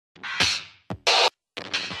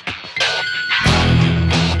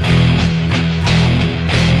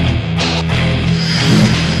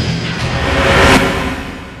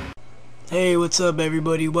what's up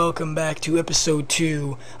everybody? Welcome back to episode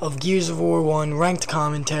 2 of GoW1 Ranked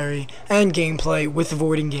commentary and gameplay with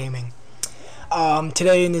VordinGaming.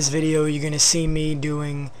 Today in this video you're going to see me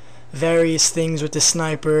doing various things with the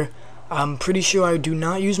sniper. I'm pretty sure I do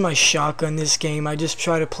not use my shotgun this game. I just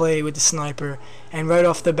try to play with the sniper, and right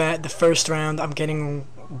off the bat, the first round, I'm getting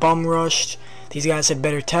bum rushed. These guys had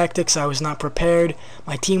better tactics. I was not prepared.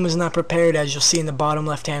 My team was not prepared, as you'll see in the bottom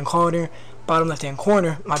left hand corner,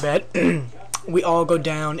 my bad. We all go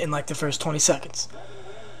down in like the first 20 seconds.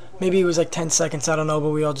 Maybe it was like 10 seconds, I don't know,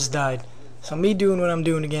 but we all just died. So me doing what I'm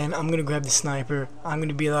doing again, I'm gonna grab the sniper. I'm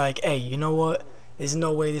gonna be like, hey, you know what? There's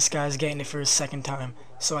no way this guy's getting it for a second time.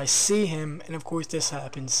 So I see him, and of course this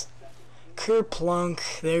happens.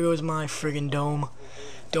 Kerplunk, there goes my friggin' dome.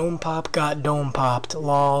 Dome pop got dome popped,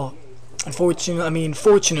 lol.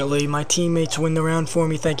 Fortunately, my teammates win the round for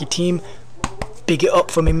me. Thank you, team. Big it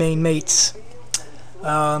up for my main mates.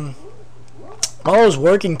 While I was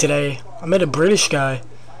working today, I met a British guy.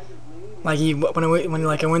 Like when I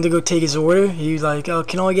went to go take his order, he was like, "Oh,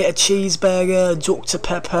 can I get a cheeseburger, Dr.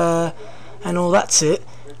 Pepper, and all that's it?"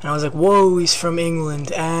 And I was like, "Whoa, he's from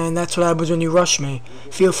England." And that's what happens when you rush me.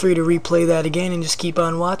 Feel free to replay that again and just keep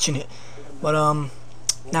on watching it. But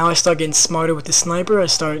now I start getting smarter with the sniper. I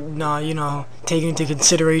start, taking into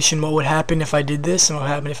consideration what would happen if I did this and what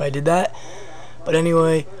would happen if I did that. But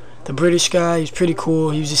anyway, the British guy, he's pretty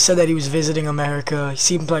cool. He just said that he was visiting America. He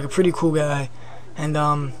seemed like a pretty cool guy. And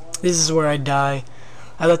this is where I die.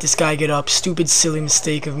 I let this guy get up. Stupid, silly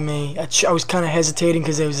mistake of me. I was kind of hesitating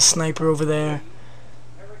because there was a sniper over there.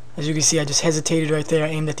 As you can see, I just hesitated right there. I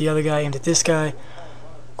aimed at the other guy, aimed at this guy.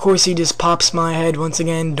 Of course, he just pops my head once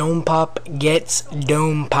again. Dome pop gets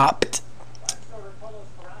dome popped.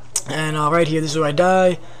 And right here, this is where I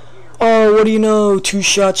die. Oh, what do you know?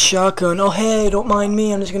 Two-shot shotgun. Oh, hey, don't mind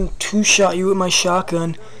me. I'm just going to two-shot you with my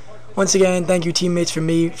shotgun. Once again, thank you, teammates, for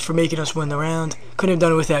making us win the round. Couldn't have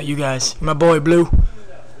done it without you guys. My boy, Blue.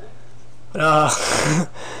 But,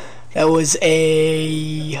 that was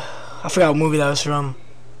I forgot what movie that was from.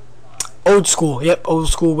 Old School. Yep, Old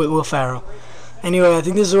School with Will Ferrell. Anyway, I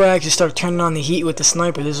think this is where I actually start turning on the heat with the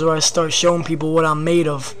sniper. This is where I start showing people what I'm made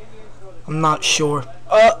of. I'm not sure.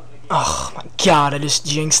 Oh my god, I just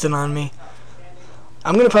jinxed it on me.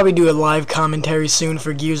 I'm gonna probably do a live commentary soon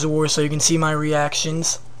for Gears of War so you can see my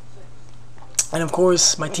reactions. And of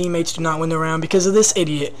course, my teammates do not win the round because of this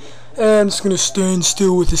idiot. I'm just gonna stand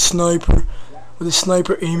still with a sniper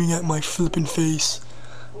aiming at my flippin' face.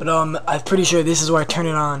 But I'm pretty sure this is where I turn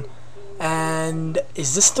it on. And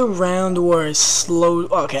is this the round where it's slow?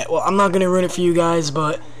 Okay, well, I'm not gonna ruin it for you guys,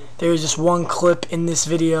 but there's just one clip in this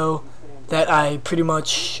video that I pretty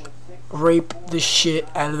much rape the shit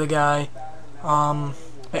out of the guy. But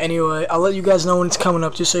anyway, I'll let you guys know when it's coming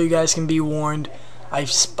up just so you guys can be warned. I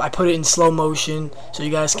put it in slow motion so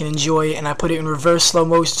you guys can enjoy it, and I put it in reverse slow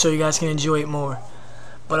motion so you guys can enjoy it more.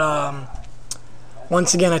 But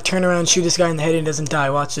once again, I turn around and shoot this guy in the head and he doesn't die.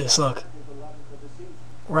 Watch this, look.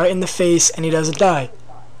 Right in the face, and he doesn't die.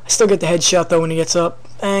 I still get the headshot though when he gets up.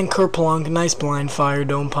 And Kerplunk, nice blind fire,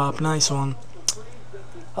 dome pop, nice one.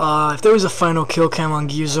 If there was a final kill cam on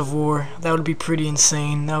Gears of War, that would be pretty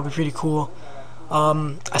insane. That would be pretty cool.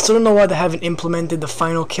 I still don't know why they haven't implemented the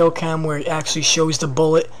final kill cam where it actually shows the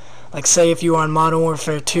bullet. Like, say if you are on Modern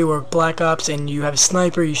Warfare 2 or Black Ops and you have a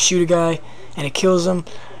sniper, you shoot a guy and it kills him.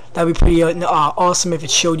 That would be pretty awesome if it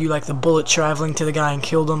showed you like the bullet traveling to the guy and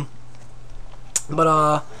killed him.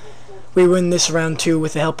 But we win this round too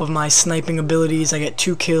with the help of my sniping abilities. I get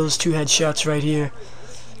 2 kills, 2 headshots right here.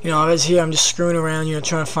 As here I'm just screwing around,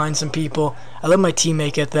 trying to find some people. I let my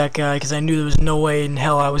teammate get that guy because I knew there was no way in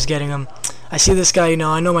hell I was getting him. I see this guy, I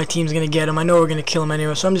know my team's going to get him. I know we're going to kill him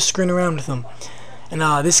anyway, so I'm just screwing around with him. And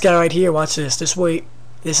this guy right here, watch this. Just wait.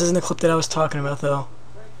 This isn't the clip that I was talking about, though.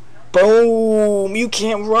 Boom! You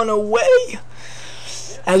can't run away!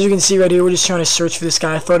 As you can see right here, we're just trying to search for this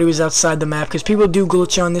guy. I thought he was outside the map, because people do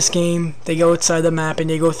glitch on this game. They go outside the map, and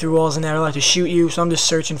they go through walls, and they're allowed to shoot you, so I'm just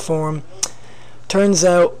searching for him. Turns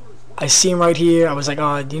out, I see him right here. I was like,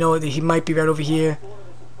 oh, you know what? He might be right over here.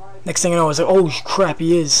 Next thing I know, I was like, oh, crap,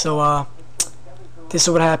 he is. So, this is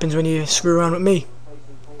what happens when you screw around with me.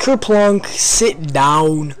 Kerplunk, sit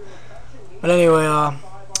down. But anyway,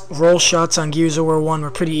 roll shots on Gears of War 1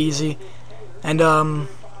 were pretty easy. And,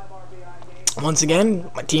 once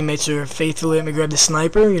again, my teammates are faithfully let me grab the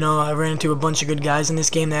sniper. I ran into a bunch of good guys in this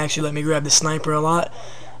game. They actually let me grab the sniper a lot.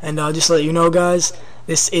 And just to let you know, guys,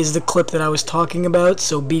 this is the clip that I was talking about,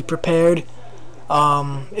 so be prepared.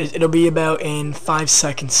 It'll be about in 5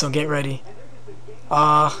 seconds, so get ready.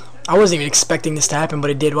 I wasn't even expecting this to happen, but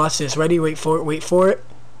it did. Watch this. Ready? Wait for it. Wait for it.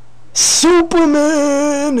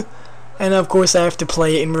 Superman! And of course I have to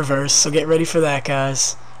play it in reverse, so get ready for that,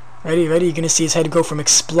 guys. Ready? You're gonna see his head go from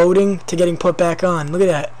exploding to getting put back on. Look at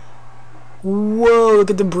that. Whoa,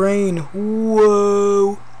 look at the brain.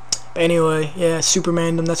 Whoa. But anyway, yeah,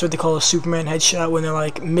 Superman them. That's what they call a Superman headshot when they're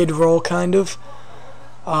like mid-roll, kind of.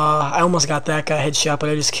 I almost got that guy headshot, but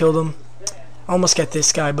I just killed him. I almost got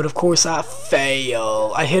this guy, but of course I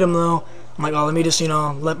fail. I hit him though. I'm like, oh, let me just,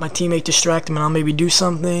 let my teammate distract him and I'll maybe do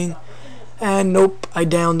something. And nope, I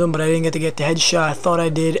downed him, but I didn't get to get the headshot. I thought I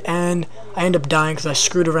did, and I ended up dying because I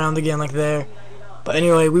screwed around again like there. But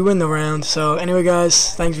anyway, we win the round. So anyway,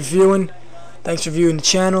 guys, thanks for viewing. Thanks for viewing the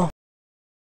channel.